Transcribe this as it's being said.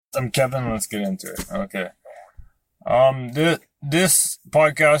I'm Kevin. Let's get into it. Okay. This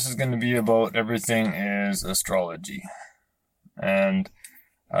podcast is going to be about everything is astrology, and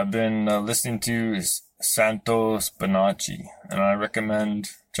I've been listening to Santos Bonacci, and I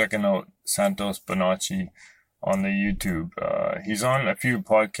recommend checking out Santos Bonacci on the YouTube. He's on a few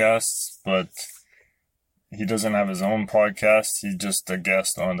podcasts, but he doesn't have his own podcast. He's just a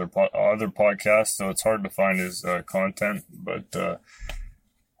guest on other podcasts, so it's hard to find his content, but.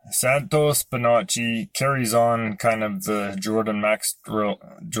 Santos Bonacci carries on kind of the Jordan Maxwell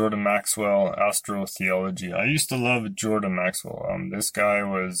astrotheology. I used to love Jordan Maxwell. This guy he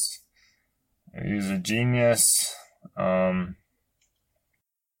was a genius,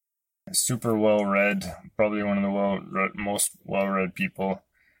 super well read, probably one of the most well read people.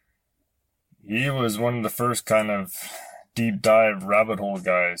 He was one of the first kind of deep dive rabbit hole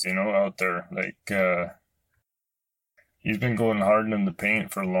guys, out there. He's been going hard in the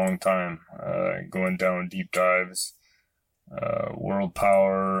paint for a long time, going down deep dives, world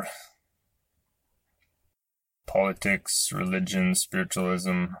power, politics, religion,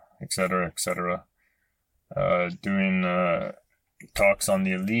 spiritualism, etc., etc. Doing talks on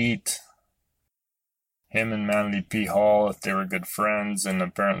the elite. Him and Manly P. Hall, they were good friends, and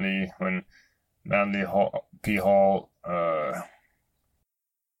apparently when P. Hall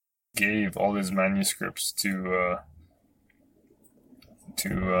gave all his manuscripts to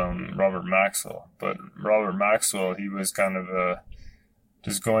Robert Maxwell. But Robert Maxwell, he was kind of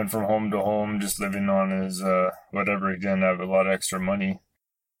just going from home to home, just living on his whatever. He didn't have a lot of extra money.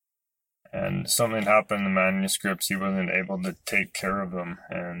 And something happened in the manuscripts. He wasn't able to take care of them.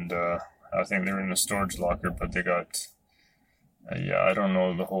 And I think they were in a storage locker, but they got, I don't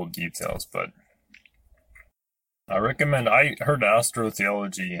know the whole details, but I heard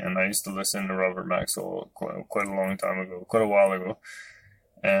Astrotheology, and I used to listen to Robert Maxwell quite a long time ago, quite a while ago.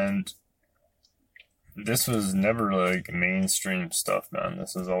 And this was never like mainstream stuff, man.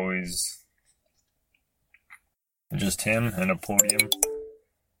 This was always just him and a podium.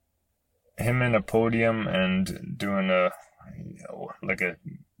 Him in a podium and doing a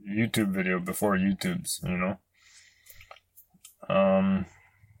YouTube video before YouTube's, And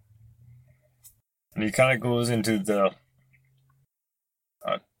he kind of goes into the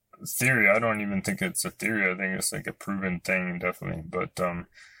theory. I don't even think it's a theory. I think it's like a proven thing, definitely. But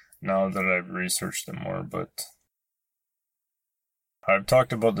now that I've researched it more, but I've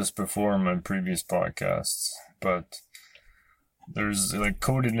talked about this before in my previous podcasts. But there's like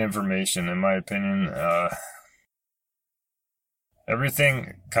coded information, in my opinion.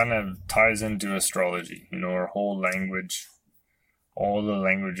 Everything kind of ties into astrology. Our whole language. All the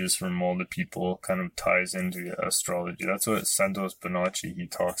languages from all the people kind of ties into astrology. That's what Santos Bonacci, he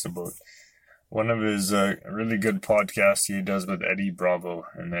talks about. One of his really good podcasts he does with Eddie Bravo.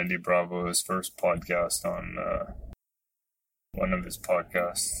 And Eddie Bravo, his first podcast on one of his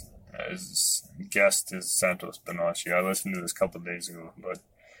podcasts, his guest is Santos Bonacci. I listened to this a couple of days ago, but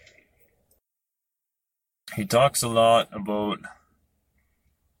he talks a lot about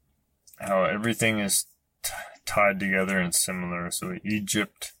how everything is tied together and similar. So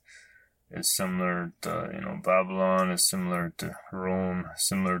Egypt is similar to, Babylon is similar to Rome,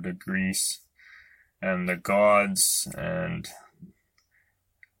 similar to Greece, and the gods are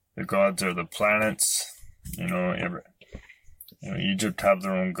the planets. Egypt have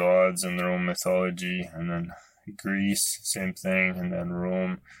their own gods and their own mythology, and then Greece, same thing, and then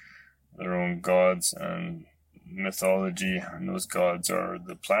Rome, their own gods and mythology, and those gods are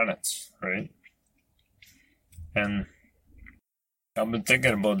the planets, right? And I've been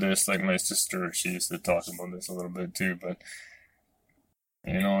thinking about this, like my sister, she used to talk about this a little bit too, but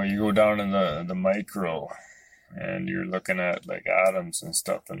you go down in the micro and you're looking at like atoms and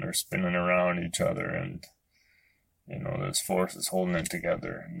stuff, and they're spinning around each other, and there's forces holding it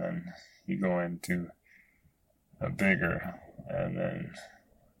together. And then you go into a bigger, and then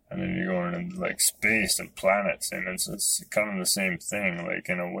you go into like space and planets, and it's kind of the same thing, like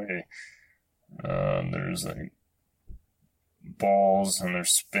in a way. There's like balls, and they're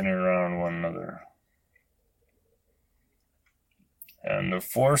spinning around one another. And the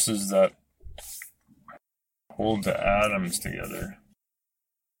forces that hold the atoms together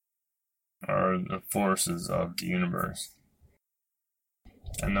are the forces of the universe.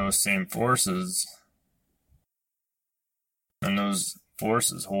 And those same forces,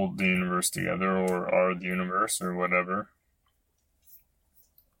 hold the universe together, or are the universe, or whatever.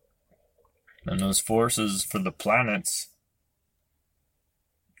 And those forces for the planets,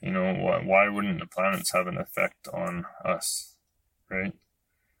 why wouldn't the planets have an effect on us, right?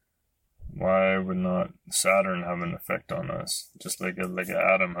 Why would not Saturn have an effect on us? Just like an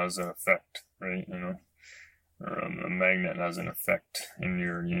atom has an effect, right? Or a magnet has an effect in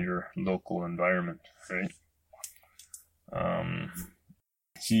your local environment, right?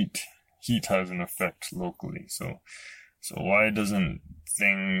 Heat has an effect locally. So why doesn't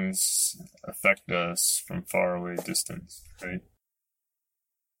things affect us from far away distance, right?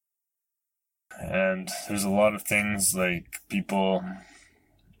 And there's a lot of things like people,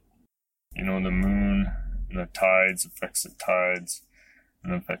 the moon and the tides affects the tides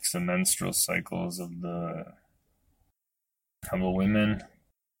and affects the menstrual cycles of the women.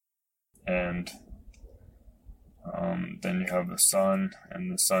 And then you have the sun,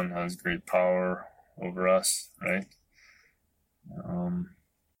 and the sun has great power over us, right?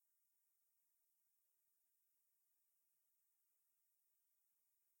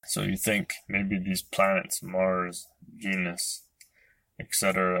 So you think maybe these planets, Mars, Venus,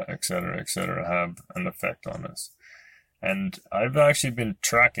 etc., etc., etc., have an effect on us. And I've actually been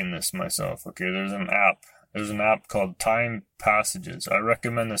tracking this myself. Okay, there's an app called Time Passages. I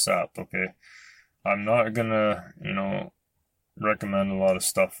recommend this app. Okay, I'm not gonna recommend a lot of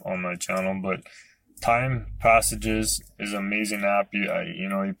stuff on my channel, but Time Passages is an amazing app.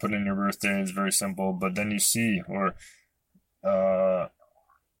 You put in your birthday. It's very simple, but then you see, or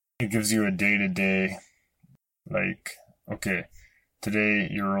it gives you a day-to-day, like, okay, today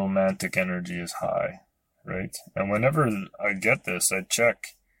your romantic energy is high, right? And whenever I get this, I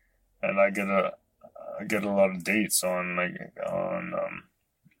check, and I get a lot of dates on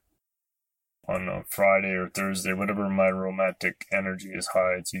a Friday or Thursday, whatever my romantic energy is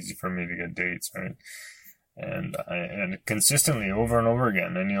high. It's easy for me to get dates, right? And consistently over and over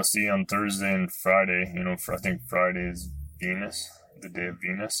again. And you'll see on Thursday and Friday, I think Friday is Venus, the day of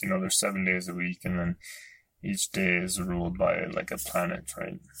Venus. There's 7 days a week, and then each day is ruled by like a planet,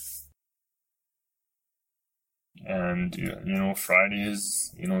 right? And Friday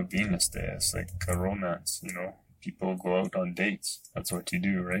is Venus day. It's like a romance. People go out on dates. That's what you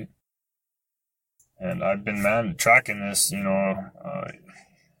do, right? And I've been tracking this, and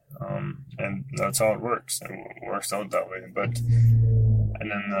that's how it works. It works out that way. But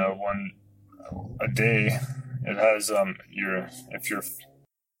and then a day, it has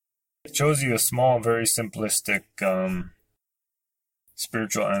it shows you a small, very simplistic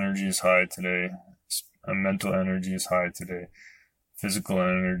spiritual energy is high today, mental energy is high today, physical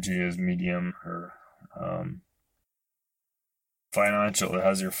energy is medium, or financial. It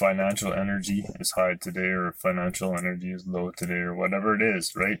has your financial energy is high today, or financial energy is low today, or whatever it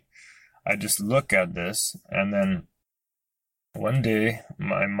is, right? I just look at this, and then one day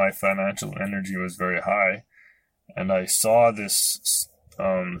my financial energy was very high, and I saw this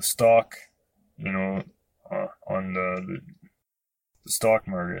stock, on the stock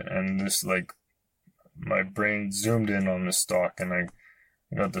market, and this, like, my brain zoomed in on this stock, and I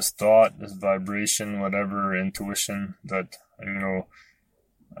got this thought, this vibration, whatever, intuition that,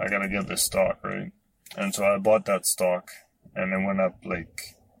 I gotta get this stock, right? And so I bought that stock, and it went up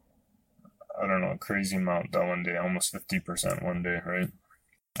like, I don't know, a crazy amount that one day, almost 50% one day, right?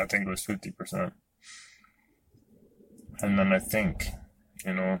 I think it was 50%. And then I think,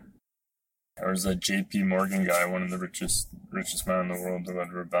 there was a JP Morgan guy, one of the richest man in the world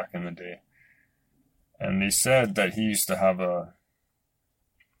ever back in the day. And they said that he used to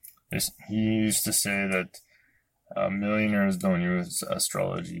say that millionaires don't use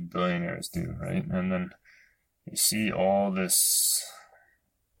astrology, billionaires do, right? And then you see all this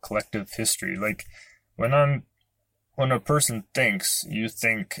collective history. Like, when a person thinks, you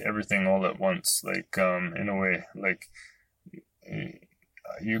think everything all at once. Like, in a way, like,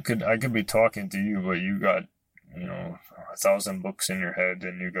 I could be talking to you, but you got, 1,000 books in your head,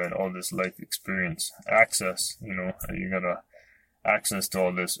 and you got all this life experience, access, you got access to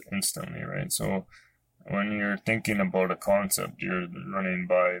all this instantly, right? So when you're thinking about a concept, you're running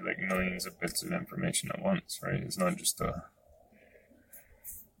by like millions of bits of information at once, right? It's not just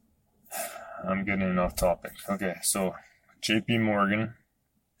I'm getting off topic. Okay, so JP Morgan,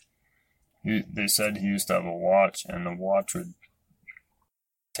 they said he used to have a watch, and the watch would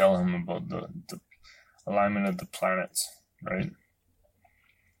tell him about the alignment of the planets, right?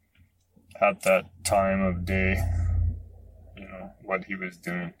 At that time of day, what he was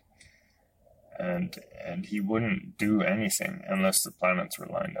doing. And he wouldn't do anything unless the planets were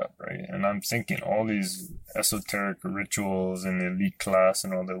lined up, right? And I'm thinking all these esoteric rituals in the elite class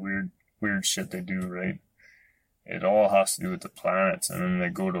and all the weird shit they do, right? It all has to do with the planets, and then they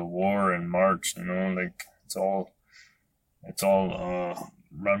go to war and march, like it's all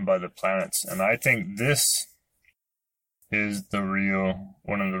run by the planets. And I think this is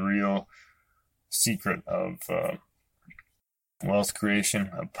one of the real secret of wealth creation,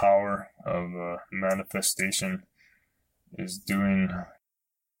 of power, of manifestation, is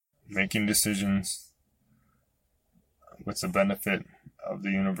making decisions with the benefit of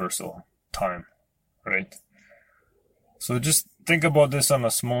the universal time, right? So just think about this on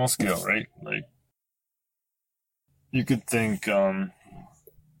a small scale, right? Like, you could think,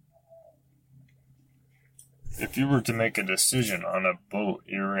 if you were to make a decision on a boat,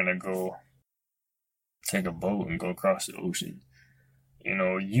 you were gonna go take a boat and go across the ocean.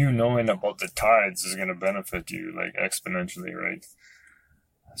 You knowing about the tides is gonna benefit you like exponentially, right?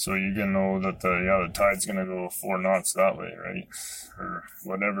 So you're gonna know that the tide's gonna go 4 knots that way, right? Or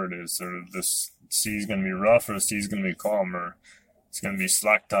whatever it is. Or this sea's gonna be rough, or the sea's gonna be calm, or it's gonna be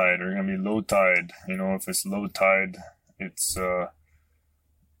slack tide, or gonna be low tide. If it's low tide, it's the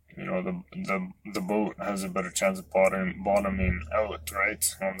boat has a better chance of bottoming out,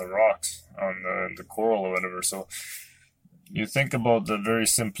 right, on the rocks, on the coral or whatever. So you think about the very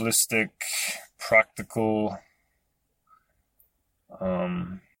simplistic, practical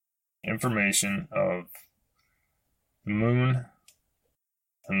information of the moon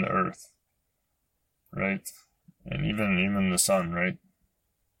and the earth, right? And even the sun, right?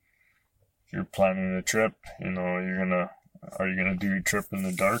 If you're planning a trip, are you gonna do your trip in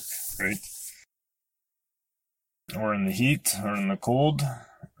the dark, right? Or in the heat, or in the cold?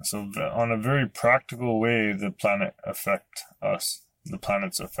 So on a very practical way, the planets affect us.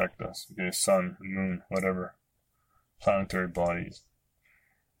 Okay, sun, moon, whatever. Planetary bodies.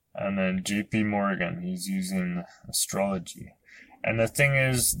 And then J.P. Morgan, he's using astrology. And the thing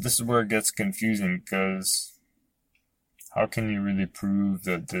is, this is where it gets confusing, because how can you really prove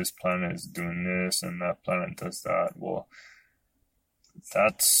that this planet is doing this and that planet does that? Well,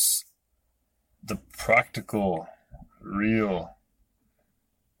 that's the practical, real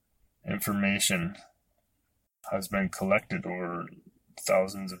information has been collected over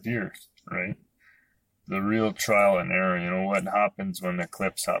thousands of years, right? The real trial and error, what happens when an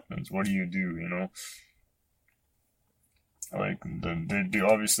eclipse happens? What do you do, Like, they do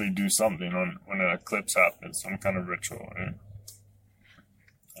obviously do something when an eclipse happens, some kind of ritual, right?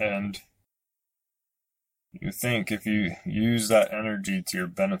 And you think if you use that energy to your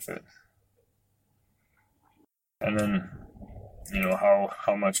benefit, and then,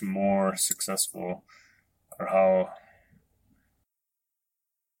 how much more successful, or how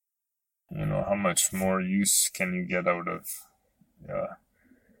much more use can you get out of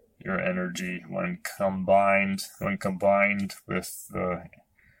your energy when combined with the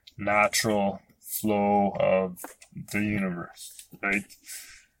natural flow of the universe, right?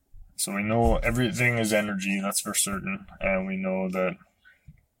 So we know everything is energy, that's for certain, and we know that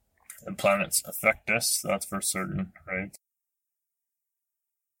the planets affect us, that's for certain, right?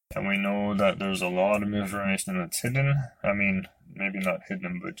 And we know that there's a lot of information that's hidden. I mean, maybe not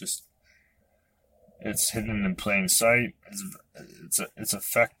hidden, but just it's hidden in plain sight. It's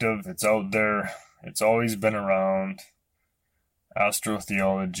effective. It's out there. It's always been around.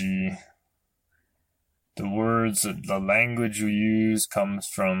 Astrotheology. The words, the language we use comes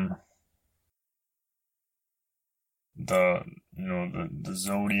from the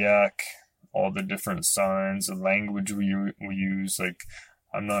zodiac, all the different signs, the language we use. Like,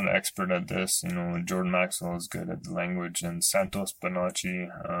 I'm not an expert at this. Jordan Maxwell is good at the language, and Santos Bonacci,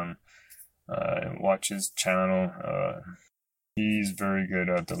 watch his channel. He's very good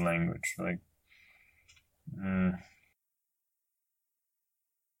at the language, and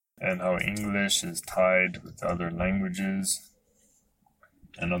how English is tied with other languages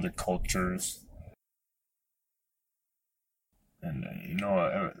and other cultures. And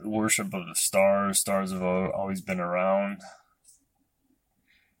worship of the stars. Stars have always been around.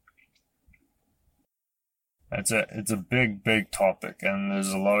 It's a big topic, and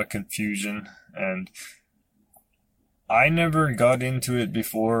there's a lot of confusion, and I never got into it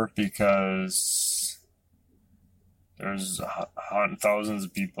before because there's thousands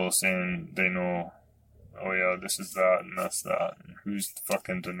of people saying they know, oh yeah, this is that and that's that, and who's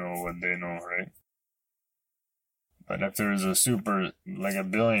fucking to know what they know, right? But if there's a a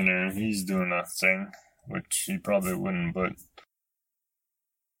billionaire, he's doing a thing, which he probably wouldn't, but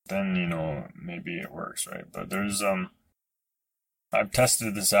then, maybe it works, right? But there's, I've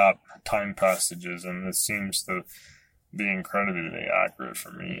tested this app, Time Passages, and it seems to be incredibly accurate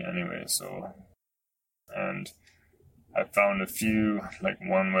for me anyway, so, and I found a few, like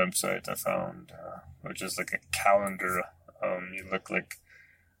one website I found, which is like a calendar. You look like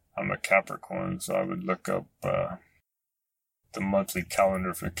I'm a Capricorn, so I would look up, the monthly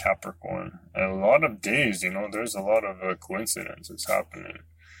calendar for Capricorn. And a lot of days, there's a lot of coincidences happening.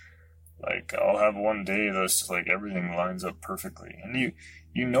 Like, I'll have one day that's just like everything lines up perfectly. And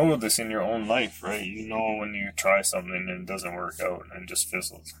you know this in your own life, right? You know when you try something and it doesn't work out and just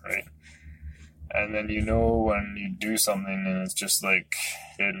fizzles, right? And then you know when you do something and it's just like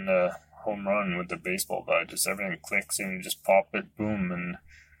hitting a home run with the baseball bat. Just everything clicks and you just pop it, boom, and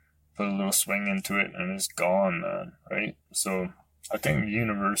put a little swing into it and it's gone, man, right? So I think the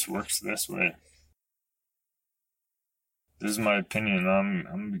universe works this way. This is my opinion.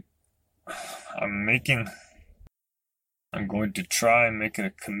 I'm going to try and make it a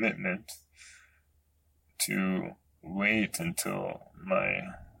commitment to wait until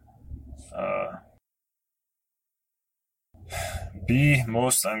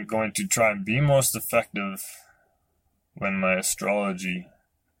I'm going to try and be most effective when my astrology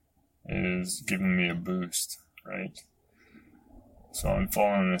is giving me a boost, right? So I'm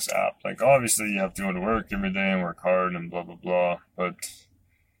following this app. Like, obviously you have to go to work every day and work hard and blah, blah, blah, but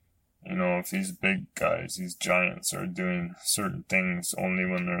if these big guys, these giants are doing certain things only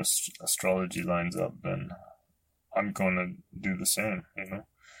when their astrology lines up, then I'm going to do the same,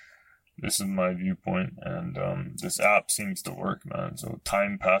 This is my viewpoint, and this app seems to work, man. So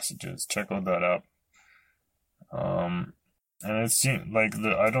Time Passages, check out that app. And it seems like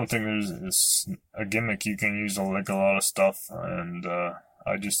I don't think there's a gimmick. You can use like a lot of stuff, and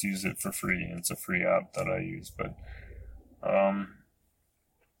I just use it for free. It's a free app that I use, but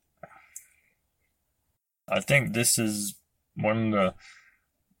I think this is one of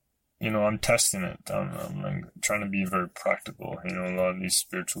the, I'm testing it. I'm trying to be very practical. A lot of these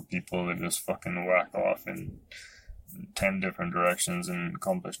spiritual people, they just fucking whack off in 10 different directions and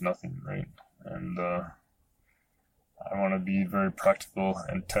accomplish nothing, right? And I want to be very practical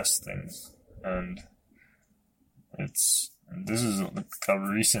and test things. And this is a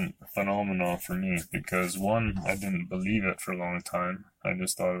recent phenomenon for me because, one, I didn't believe it for a long time. I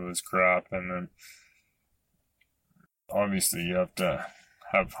just thought it was crap, and then obviously you have to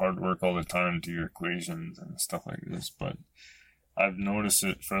have hard work all the time to your equations and stuff like this, but I've noticed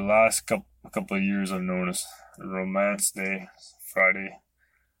it for the last couple of years. I've noticed Romance Day, Friday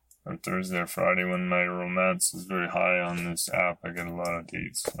or Thursday or Friday, when my romance is very high on this app, I get a lot of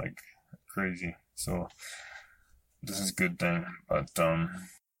dates like crazy. So this is a good thing, but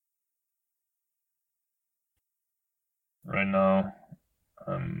right now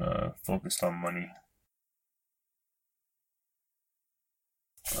I'm focused on money.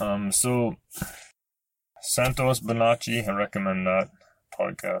 So Santos Bonacci, I recommend that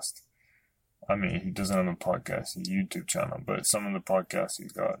podcast. I mean, he doesn't have a podcast, a YouTube channel, but some of the podcasts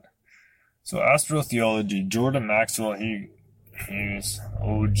he's got. So Astrotheology, Jordan Maxwell, he's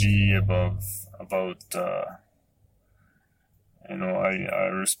OG about I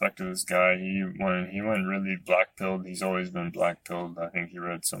respected this guy. He went really black-pilled. He's always been black-pilled. I think he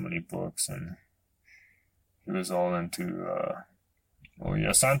read so many books, and he was all into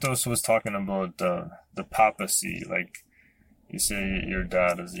Santos was talking about the papacy. Like, you say your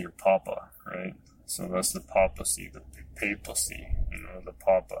dad is your papa, right? So that's the papacy, the papacy, the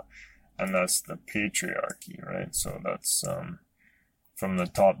papa. And that's the patriarchy, right? So that's from the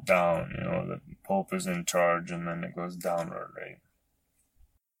top down, the Pope is in charge, and then it goes downward, right?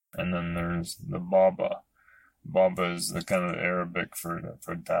 And then there's the Baba. Baba is the kind of Arabic for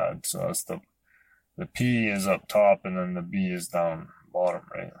dad. So that's the P is up top, and then the B is down bottom,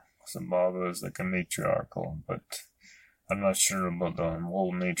 right? So Baba is like a matriarchal, but I'm not sure about the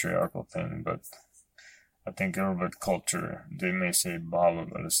whole matriarchal thing, but I think Arabic culture, they may say Baba,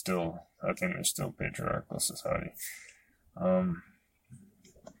 but it's still, I think they're still patriarchal society.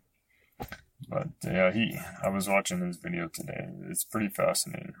 But yeah, I was watching his video today. It's pretty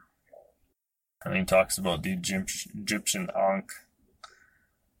fascinating. And he talks about the Egyptian Ankh.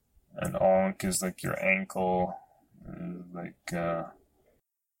 And Ankh is like your ankle,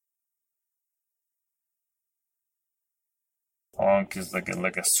 Ankh is like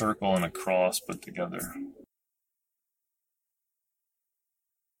a circle and a cross put together.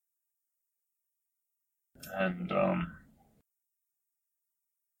 And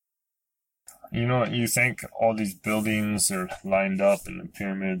you think all these buildings are lined up, and the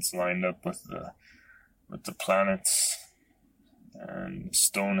pyramids lined up with the planets, and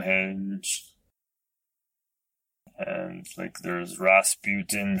Stonehenge, and like there's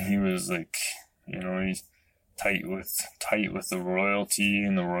Rasputin. He was like, he's tight with the royalty,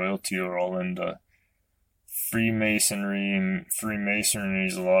 and the royalty are all into Freemasonry, and Freemasonry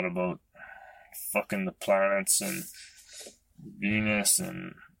is a lot about fucking the planets and Venus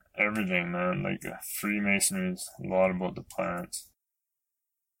and everything, man. Like Freemasonry is a lot about the planets.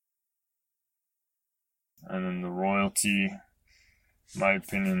 And then the royalty, in my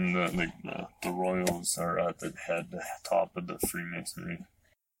opinion, the royals are at the top of the Freemasonry.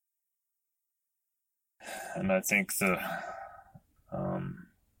 And I think the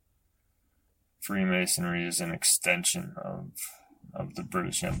Freemasonry is an extension of the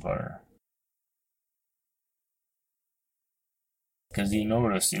British Empire. Because you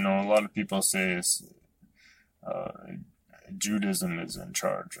notice, a lot of people say Judaism is in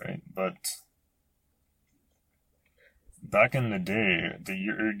charge, right? But back in the day, the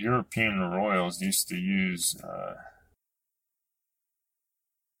European royals used to use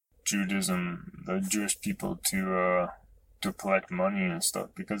Judaism, the Jewish people, to collect money and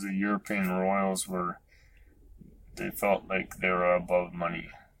stuff, because the European royals they felt like they were above money.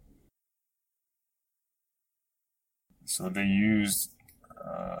 So they used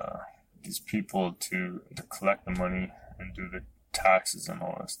these people to collect the money and do the taxes and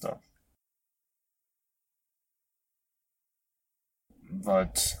all that stuff.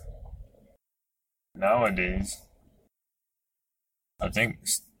 But nowadays, I think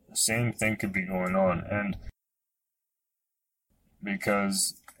the same thing could be going on. And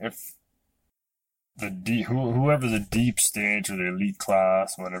because if whoever the deep stage or the elite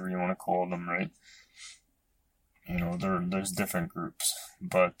class, whatever you want to call them, right? There's different groups,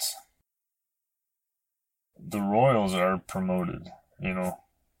 but the royals are promoted,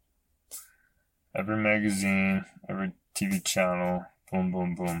 every magazine, every TV channel, boom,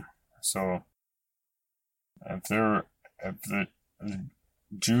 boom, boom. So if the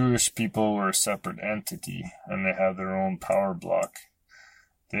Jewish people were a separate entity and they have their own power block,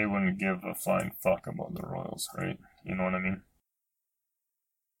 they wouldn't give a flying fuck about the royals, right? You know what I mean?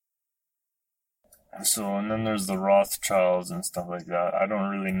 So, and then there's the Rothschilds and stuff like that. I don't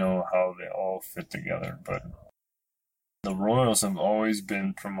really know how they all fit together, but the royals have always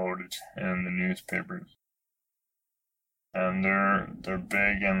been promoted in the newspapers, and they're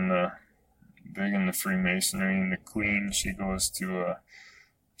big in the Freemasonry. And the Queen, she used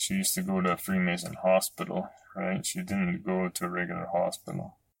to go to a Freemason hospital, right? She didn't go to a regular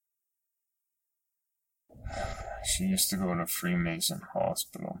hospital. She used to go to a Freemason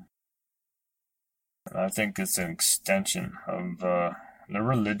hospital. And I think it's an extension of the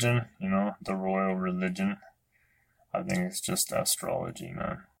religion, the royal religion. I think it's just astrology,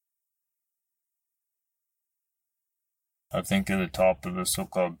 man. I think at the top of the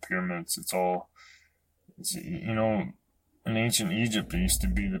so-called pyramids, in ancient Egypt, it used to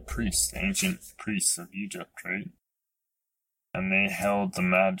be the ancient priests of Egypt, right? And they held the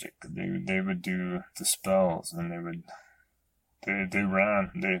magic. They would do the spells, and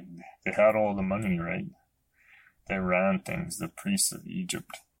they had all the money, right? They ran things, the priests of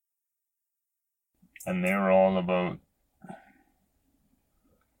Egypt. And they were all about,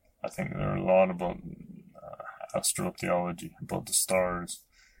 I think there were a lot about astrotheology, about the stars,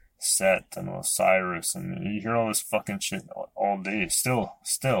 Set and Osiris, and you hear all this fucking shit all day, still,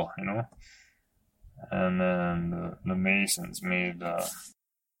 And then the Masons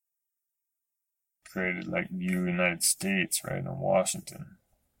created like the United States, right, in Washington.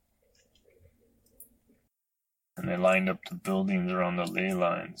 And they lined up the buildings around the ley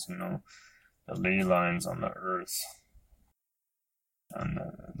lines, the ley lines on the earth. And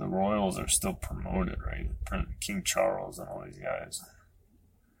the royals are still promoted, right? King Charles and all these guys.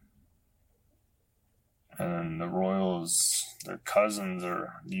 And the royals, their cousins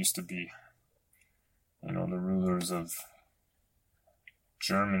used to be, the rulers of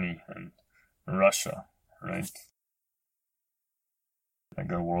Germany and Russia, right?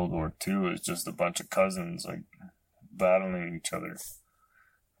 Like a World War II is just a bunch of cousins like battling each other.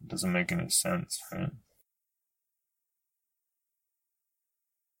 It doesn't make any sense, right?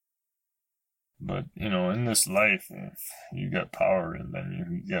 But, in this life, if you get power, and then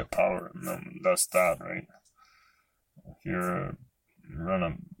you get power, and then that's that, right? If you're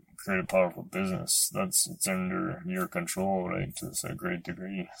create a powerful business, it's under your control, right? To a great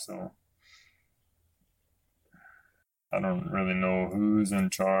degree. So I don't really know who's in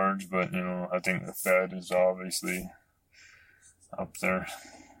charge, but, I think the Fed is obviously up there.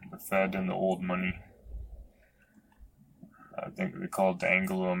 The Fed and the old money. I think they call it the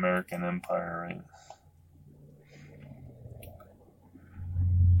Anglo-American Empire, right?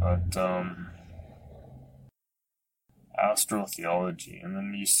 But, astrotheology, and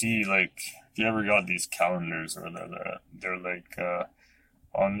then you see, like, if you ever got these calendars where they're like,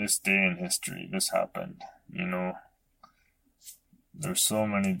 on this day in history, this happened, There's so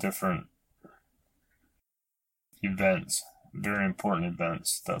many different events very important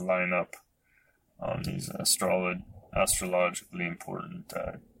events that line up on these astrologically important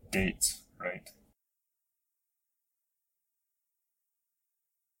dates, right?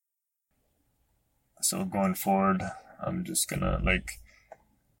 So going forward, I'm just gonna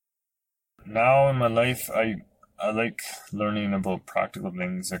now in my life, I like learning about practical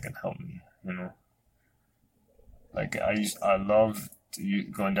things that can help me. I love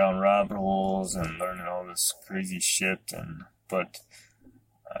going down rabbit holes and learning all this crazy shit, but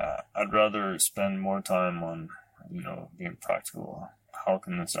I'd rather spend more time on being practical. How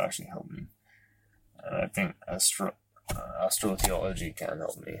can this actually help me? And I think astrotheology can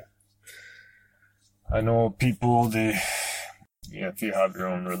help me. I know people, if you have your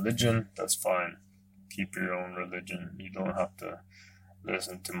own religion, that's fine. Keep your own religion. You don't have to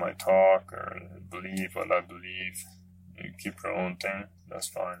listen to my talk or believe what I believe. You keep your own thing, that's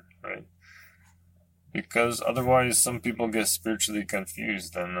fine, right? Because otherwise some people get spiritually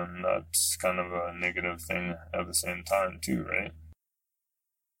confused, and then that's kind of a negative thing at the same time too, right?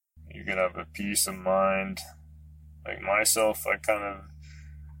 You can have a peace of mind. Like myself, I kind of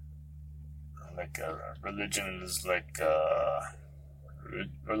religion is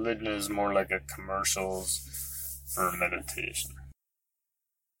religion is more like a commercials for meditation.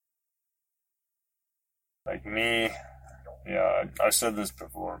 Like me, yeah, I said this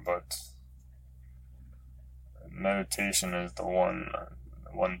before, but meditation is the one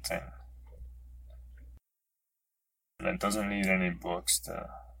thing. And it doesn't need any books to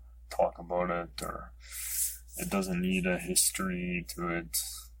talk about it, or it doesn't need a history to it,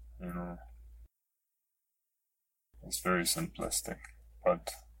 It's very simplistic.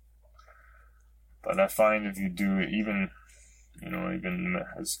 But I find if you do it, even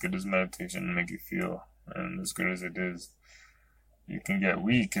as good as meditation make you feel, and as good as it is, you can get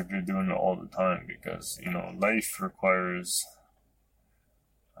weak if you're doing it all the time, because life requires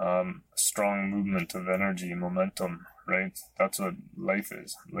strong movement of energy, momentum, right? That's what life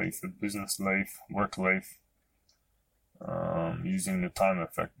is. Life, business life, work life, using the time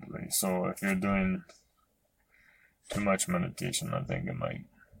effectively. So if you're doing too much meditation, I think it might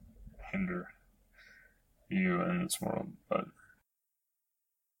hinder you in this world. But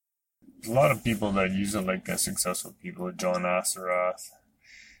there's a lot of people that use it, like successful people. John Assarath,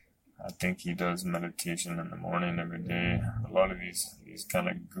 I think he does meditation in the morning every day. A lot of these kind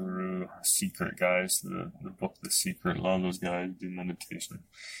of guru secret guys, the book The Secret, a lot of those guys do meditation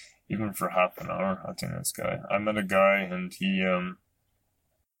even for half an hour. I think I met a guy, and he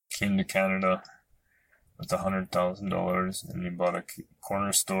came to Canada with $100,000, and he bought a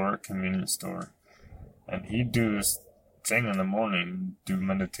corner store, convenience store, and he'd do this thing in the morning, do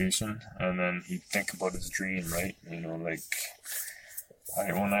meditation, and then he'd think about his dream, right?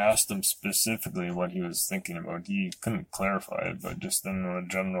 When I asked him specifically what he was thinking about, he couldn't clarify it, but just in a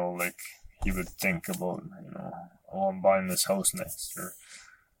general, he would think about, oh, I'm buying this house next, or,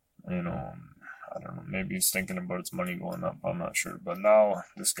 I don't know, maybe he's thinking about his money going up, I'm not sure. But now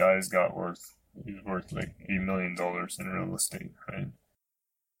this guy's he's worth like $8 million in real estate, right?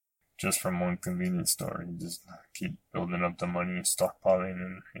 Just from one convenience store. You just keep building up the money,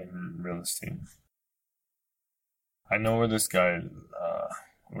 stockpiling in real estate. I know where this guy,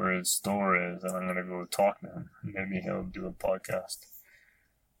 where his store is, and I'm going to go talk to him. Maybe he'll do a podcast.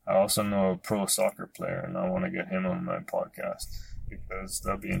 I also know a pro soccer player, and I want to get him on my podcast, because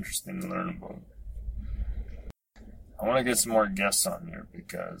that'll be interesting to learn about. I want to get some more guests on here,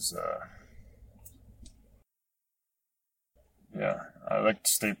 because I like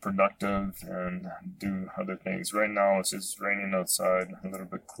to stay productive and do other things. Right now it's just raining outside, a little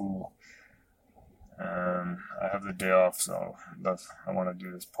bit cool. I have the day off, so I want to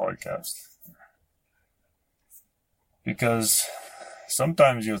do this podcast. Because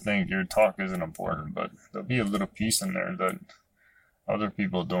sometimes you'll think your talk isn't important, but there'll be a little piece in there that other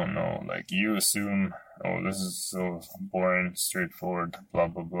people don't know. Like, you assume, oh, this is so boring, straightforward, blah,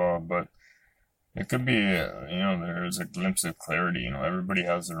 blah, blah, but it could be, there's a glimpse of clarity. Everybody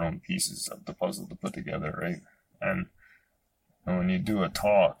has their own pieces of the puzzle to put together, right? And when you do a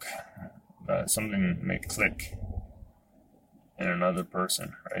talk, something may click in another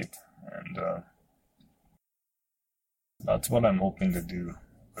person, right? And that's what I'm hoping to do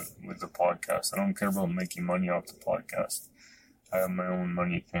with the podcast. I don't care about making money off the podcast. I have my own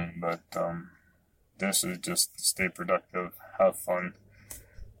money thing, but this is just to stay productive, have fun,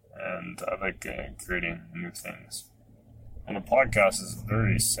 and I like creating new things. And a podcast is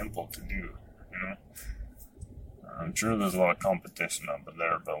very simple to do, I'm sure there's a lot of competition out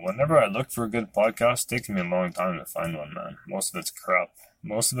there, but whenever I look for a good podcast, it takes me a long time to find one, man. Most of it's crap.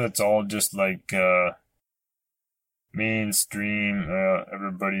 Most of it's all just mainstream.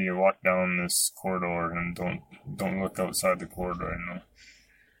 Everybody walk down this corridor and don't look outside the corridor. You know,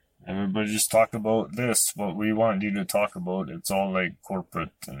 everybody just talk about this, what we want you to talk about. It's all like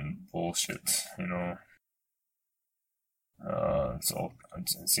corporate and bullshit. You know,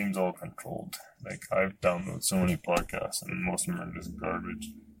 it seems all controlled. Like, I've downloaded so many podcasts and most of them are just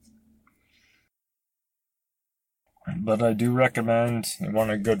garbage. But I do recommend, you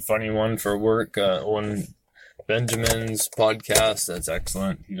want a good funny one for work, Owen Benjamin's podcast. That's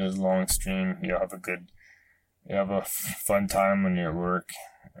excellent. He does long stream. You have a fun time when you're at work.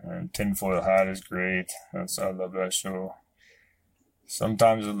 And Tinfoil Hat is great. I love that show.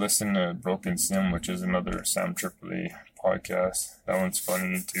 Sometimes I listen to Broken Sim, which is another Sam Tripoli podcast. That one's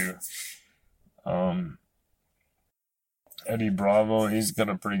funny too. Eddie Bravo, he's got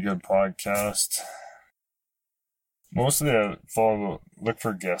a pretty good podcast. Mostly I look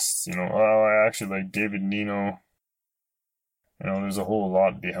for guests, you know. I actually like David Nino. You know, there's a whole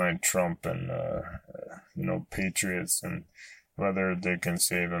lot behind Trump and, you know, patriots and whether they can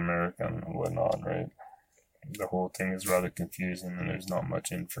save America and whatnot, right? The whole thing is rather confusing and there's not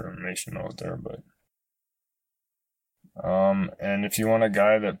much information out there, but and if you want a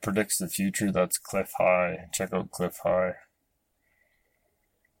guy that predicts the future, that's Cliff High. Check out Cliff High.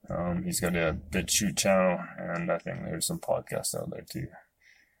 He's got a BitChute channel, and I think there's some podcasts out there too.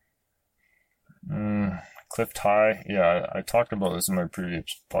 Cliff High, yeah, I talked about this in my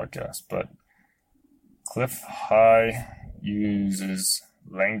previous podcast, but Cliff High uses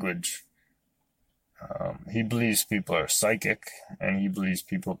language. He believes people are psychic, and he believes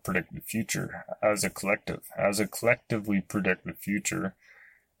people predict the future as a collective. As a collective, we predict the future,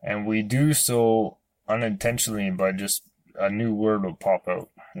 and we do so unintentionally by just a new word will pop out,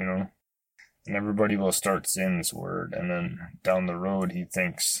 you know, and everybody will start saying this word, and then down the road, he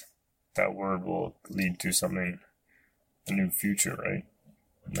thinks that word will lead to something, a new future, right?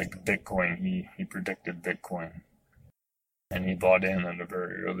 Like Bitcoin, he predicted Bitcoin, and he bought in at a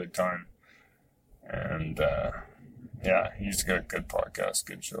very early time. And, yeah, he's got a good podcast,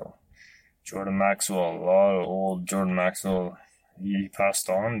 good show. Jordan Maxwell, a lot of old Jordan Maxwell, he passed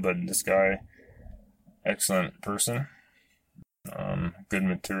on, but this guy, excellent person, good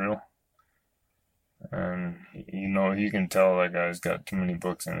material. And, you know, you can tell that guy's got too many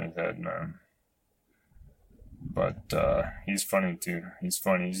books in his head, man. But, he's funny too. He's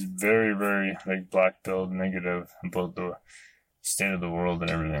funny. He's very, very, like, black-pilled, negative about the state of the world and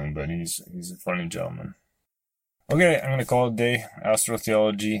everything, but he's a funny gentleman. Okay, I'm gonna call it a day.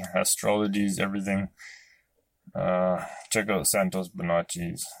 Astrotheology, astrology is everything. Check out Santos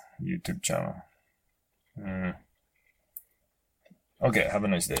Bonacci's YouTube channel. Okay, have a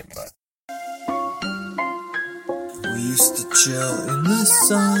nice day. Bye. We used to chill in the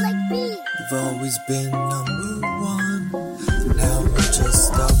sun. We've always been number one. Now we're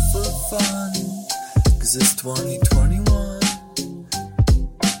just out for fun, 'cause it's 2021.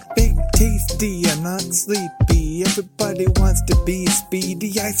 Big tasty, I'm not sleepy. Everybody wants to be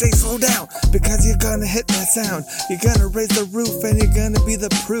speedy. I say slow down, because you're gonna hit my sound. You're gonna raise the roof and you're gonna be the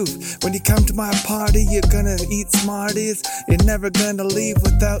proof. When you come to my party, you're gonna eat Smarties. You're never gonna leave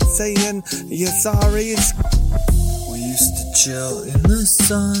without saying you're sorry. We used to chill in the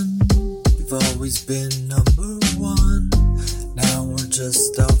sun. We've always been number one. Now we're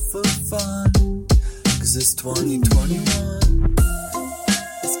just out for fun, 'cause it's 2021.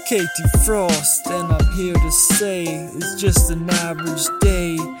 Katie Frost, and I'm here to say it's just an average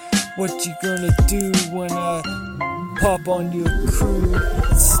day. What you gonna do when I pop on your crew?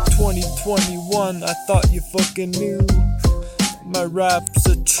 It's 2021, I thought you fucking knew. My raps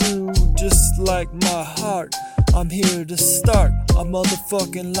are true, just like my heart. I'm here to start a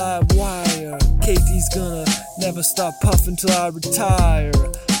motherfucking live wire. Katie's gonna never stop puffing till I retire.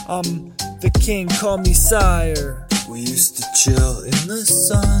 I'm the king, call me sire. We used to chill in the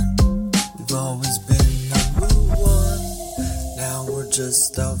sun. We've always been number one. Now we're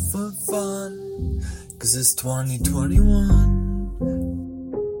just out for fun, 'cause it's 2021.